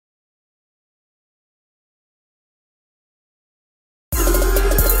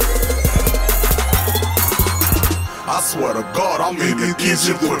swear to God, I'm in the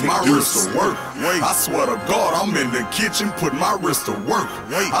kitchen, put my wrist to work. I swear to God, I'm in the kitchen, put my wrist to work.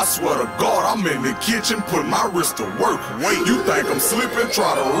 I swear to God, I'm in the kitchen, put my wrist to work. You think I'm slipping,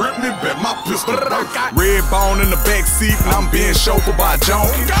 try to rip me, bet my pistol work. Red bone in the back seat, and I'm being chauffeured by a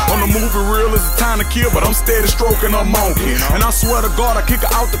junkie. On the movie reel, it's a time to kill, but I'm steady stroking a monkey. And I swear to God, I kick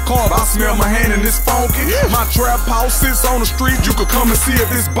her out the car, but I smell my hand and it's funky. My trap house sits on the street, you could come and see if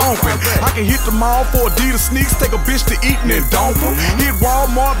it's bumping. I can hit the mall for Adidas sneaks, take a bitch to eat and then dump her. Hit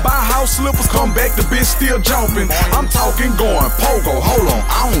Walmart, buy house slippers, come back, the bitch still jumping. I'm talking going pogo, hold on,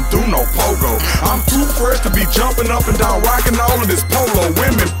 I don't do no pogo. I'm too fresh to be jumping up and down, rocking all of this polo.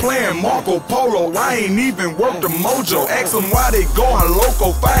 Women playing Marco Polo, I ain't even worked the mojo. Ask them why they going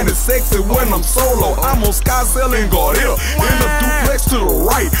loco, find it sexy when I'm solo. I'm on Sky selling God Hill, in the duplex to the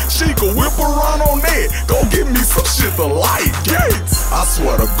right. She can whip around on that, go get me some shit to light. Gates. I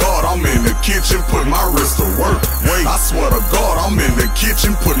swear to God, I'm in the kitchen, put my wrist to work. I swear to God, I'm in the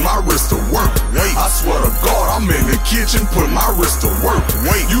kitchen, put my wrist to work. I swear to God, I'm in the kitchen, put my wrist to work.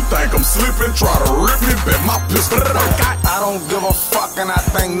 You think I'm slipping, try to rip me, bet my pistol work. I don't give a fuck and I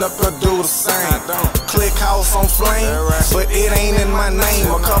think Knuckle do the same. Click house on flame, but it ain't in my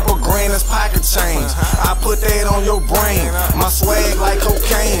name. A couple grand is pocket change, I put that on your brain. My swag like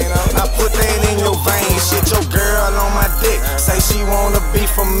cocaine, I put that in your veins. Shit, your girl on my dick, say she wanna be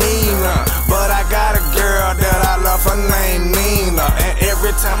for me now. But I got a girl that I love, her name Nina. And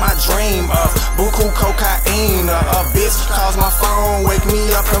every time I dream of buku cocaine, a bitch calls my phone, wake me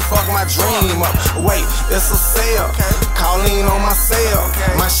up and fuck my dream up. Wait, it's a sale, calling on my cell.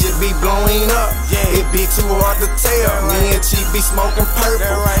 My shit be blowing up, it be too hard to tell. Me and Chief be smoking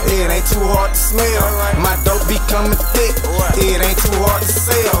purple, it ain't too hard to smell. My dope be coming thick, it ain't too hard to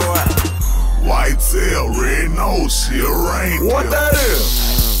sell. White tail, red nose, she a reindeer. What that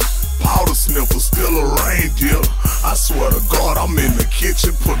is? Powder sniffer, still a reindeer. I swear to God, I'm in the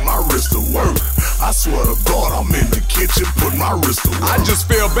kitchen, put my wrist to work. I swear to God, I'm in the kitchen, put my wrist to work. I just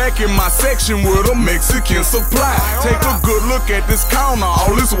fell back in my section with a Mexican supply. Take a good look at this counter,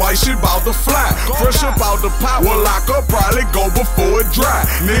 all this white shit bout to fly. Fresh up out the pot, will lock up, probably go before it dry.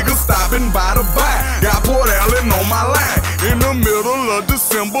 Niggas stopping by to buy, got Port Allen on my line. In the middle of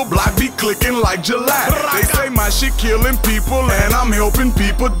December, block be clicking like July. They say my shit killing people and I'm helping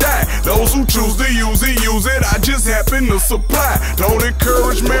people die. Those who choose to use it, I just happen to supply. Don't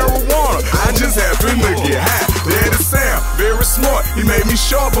encourage marijuana, I just happen to get high. Daddy Sam, very smart, he made me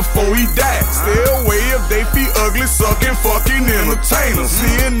sure before he died. Stay away if they be ugly, sucking, fucking entertainers.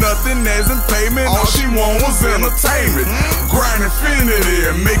 Seeing nothing as in payment, all she want was entertainment. Grind infinity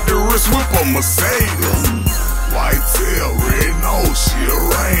and make the wrist whip a Mercedes. White tail, red nose, she a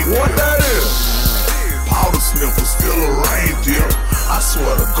reindeer. What that is? Powder sniffer, still a reindeer. I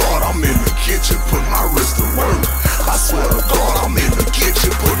swear to God, I'm in the kitchen, put my wrist to work. I swear to God, I'm in the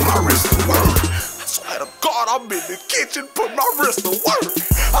kitchen, put my wrist to work. I swear to God, I'm in the kitchen, put my wrist to work.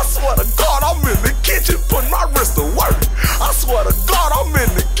 I swear to God, I'm in the kitchen, put my wrist to work. I swear to God, I'm in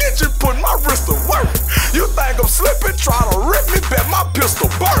the kitchen, put my wrist to work. You think I'm slipping, try to rip me, bet my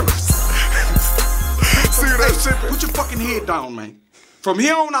pistol burns. See that shit? Put your fucking head down, man. From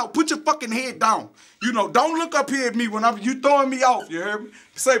here on out, put your fucking head down. You know, don't look up here at me when you throwing me off, you heard me?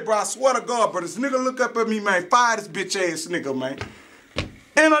 Say, bro, I swear to God, bro, this nigga look up at me, man, fire this bitch ass nigga, man.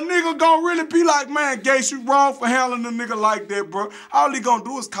 And a nigga gonna really be like, man, Gates, you wrong for handling a nigga like that, bro. All he gonna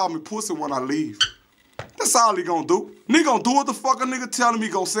do is call me pussy when I leave. That's all he gonna do. Nigga gonna do what the fuck a nigga telling me,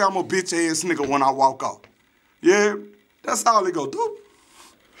 gonna say I'm a bitch ass nigga when I walk off. Yeah, that's all he gonna do.